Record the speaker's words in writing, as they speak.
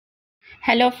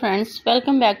Hello friends,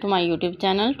 welcome back to my YouTube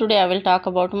channel. Today I will talk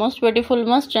about most beautiful,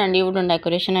 most trendy wooden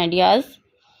decoration ideas,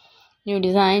 new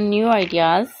design, new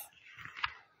ideas.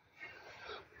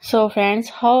 So friends,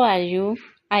 how are you?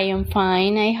 I am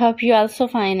fine. I hope you also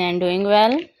fine and doing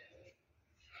well.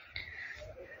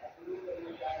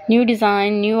 New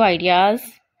design, new ideas,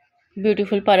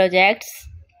 beautiful projects.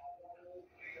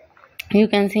 You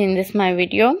can see in this my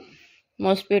video.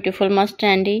 Most beautiful, most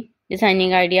trendy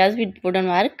designing ideas with wooden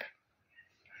work.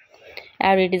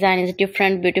 Every design is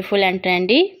different, beautiful and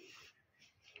trendy.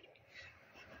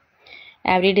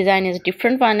 Every design is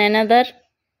different one another.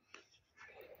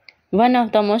 One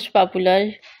of the most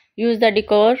popular use the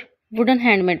decor wooden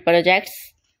handmade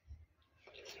projects.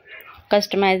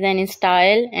 Customize them in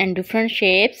style and different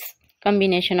shapes.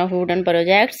 Combination of wooden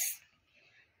projects.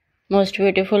 Most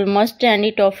beautiful, most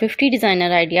trendy top 50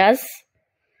 designer ideas.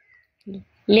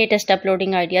 Latest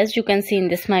uploading ideas you can see in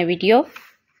this my video.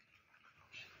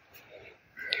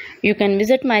 You can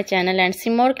visit my channel and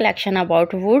see more collection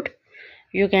about wood.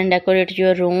 You can decorate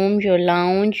your room, your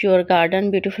lounge, your garden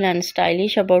beautiful and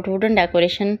stylish about wooden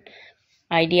decoration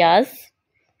ideas.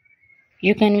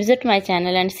 You can visit my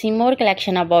channel and see more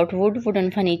collection about wood, wooden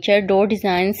furniture, door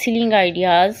designs, ceiling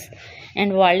ideas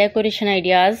and wall decoration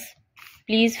ideas.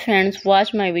 Please friends,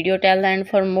 watch my video till the end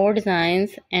for more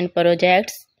designs and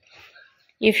projects.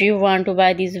 If you want to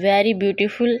buy these very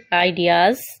beautiful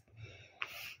ideas,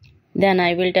 then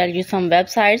I will tell you some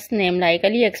websites name like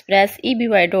AliExpress,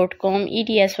 eby.com,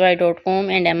 etsy.com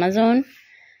and Amazon.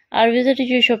 Or visit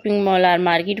your shopping mall or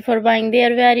market for buying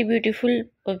their very beautiful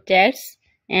objects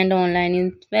and online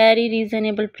in very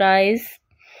reasonable price.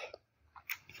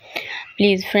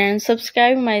 Please friends,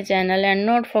 subscribe my channel and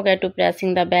not forget to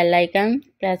pressing the bell icon.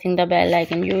 Pressing the bell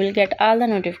icon you will get all the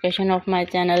notification of my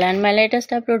channel and my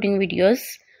latest uploading videos.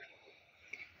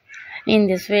 In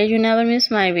this way you never miss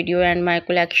my video and my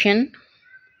collection.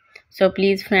 So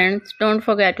please friends, don't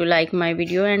forget to like my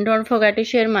video and don't forget to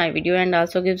share my video and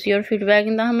also gives your feedback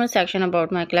in the comment section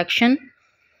about my collection.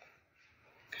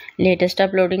 Latest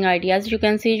uploading ideas you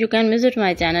can see. You can visit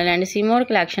my channel and see more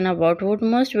collection about wood,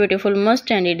 most beautiful, most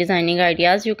trendy designing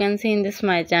ideas you can see in this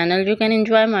my channel. You can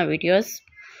enjoy my videos.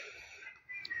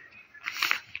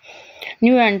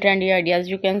 New and trendy ideas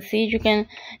you can see. You can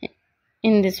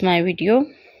in this my video.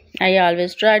 I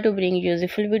always try to bring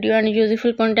useful video and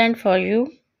useful content for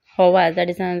you. How are the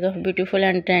designs of beautiful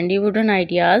and trendy wooden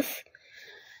ideas,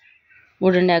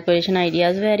 wooden decoration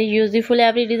ideas, very useful.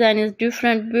 Every design is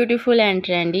different, beautiful and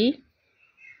trendy.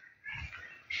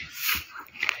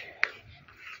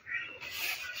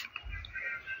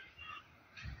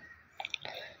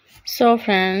 So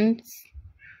friends,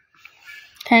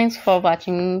 thanks for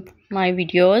watching my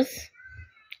videos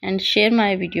and share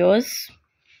my videos.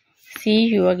 See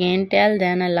you again. Till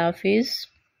then, Allah Hafiz.